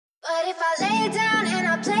But if I lay down and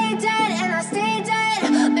I play dead and I stay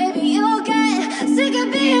dead, maybe you'll get sick of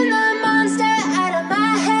being the monster out of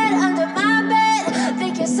my head, under my bed.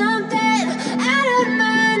 Think you're something out of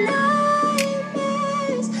my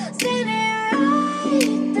nightmares, standing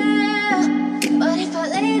right there. But if I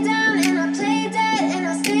lay down and I play dead and I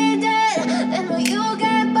stay dead, then will you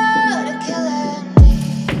get bored of killing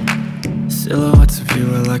me? Silhouettes of you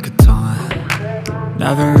are like a taunt.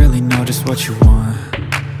 Never really know just what you want.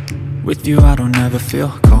 With you I don't ever feel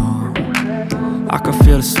calm. I can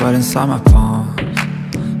feel the sweat inside my palms.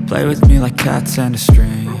 Play with me like cats and a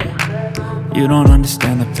string. You don't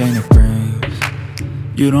understand the pain it brings.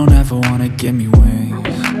 You don't ever wanna give me wings.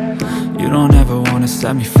 You don't ever wanna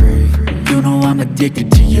set me free. You know I'm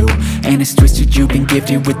addicted to you, and it's twisted, you've been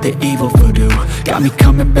gifted with the evil voodoo. Got me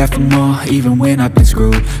coming back for more, even when I've been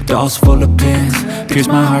screwed. Dolls full of pins, pierce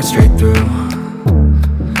my heart straight through.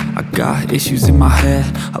 I got issues in my head,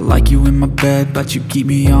 I like you in my bed, but you keep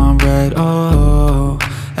me on red. Oh,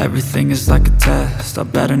 everything is like a test. I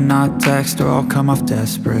better not text or I'll come off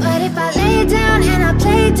desperate. But if I lay down and I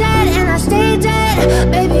play dead and I stay dead,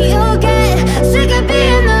 maybe you'll get sick of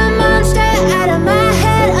being the monster out of my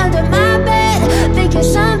head, under my bed. Think you're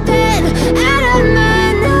something out of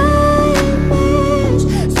my nightmares,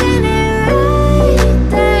 standing right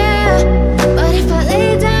there. But if I lay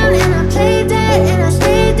down and I play dead and I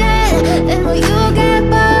stay dead, then will you get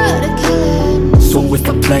bored of killing me? So if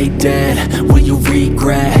I play dead, will you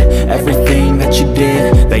regret everything that you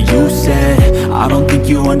did, that you said? I don't think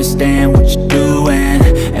you understand what you're doing,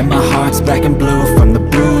 and my heart's black and blue from the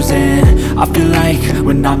bruising. I feel like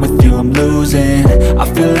when I'm with you I'm losing. I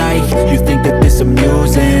feel like you think that this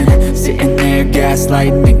amusing, sitting there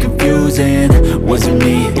gaslighting and confusing. Was it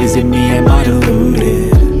me? Is it me? Am I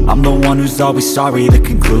deluded? I'm the one who's always sorry, the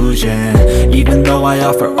conclusion, even though I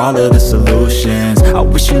offer all of the solutions. I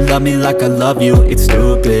wish you loved me like I love you, it's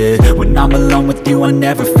stupid. When I'm alone with you I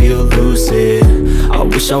never feel lucid. I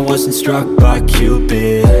wish I wasn't struck by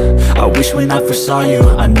Cupid. I wish when I first saw you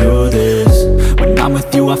I knew this. When I'm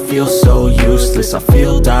with you I feel so useless, I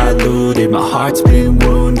feel diluted, my heart's been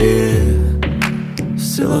wounded.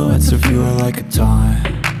 Silhouettes of you are like a taunt.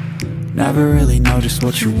 Never really know just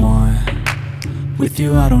what you want. With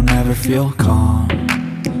you I don't ever feel calm.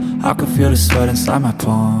 I can feel the sweat inside my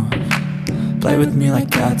palms. Play with me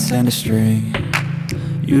like cats and a string.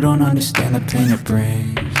 You don't understand the pain it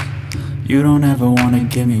brings. You don't ever wanna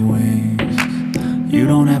give me wings. You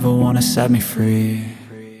don't ever wanna set me free.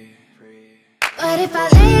 But if I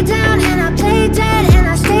lay down and I play dead and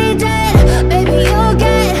I stay dead, maybe you'll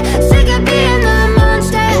get sick of being the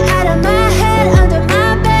monster out of my head, under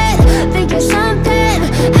my bed. Think you're something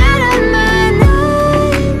out of my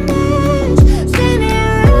nightmares,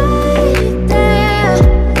 standing right there.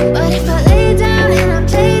 But if I lay down and I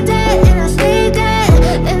play dead and I stay dead,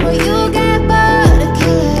 then will you get bored of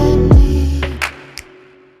killing me?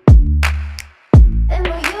 Then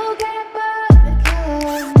will you get bored of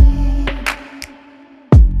killing me?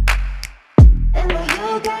 Then will you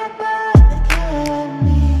get bored of killing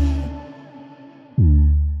me?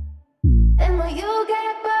 Then will you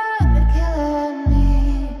get bored of killing me?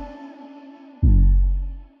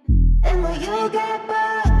 Then will you get bored?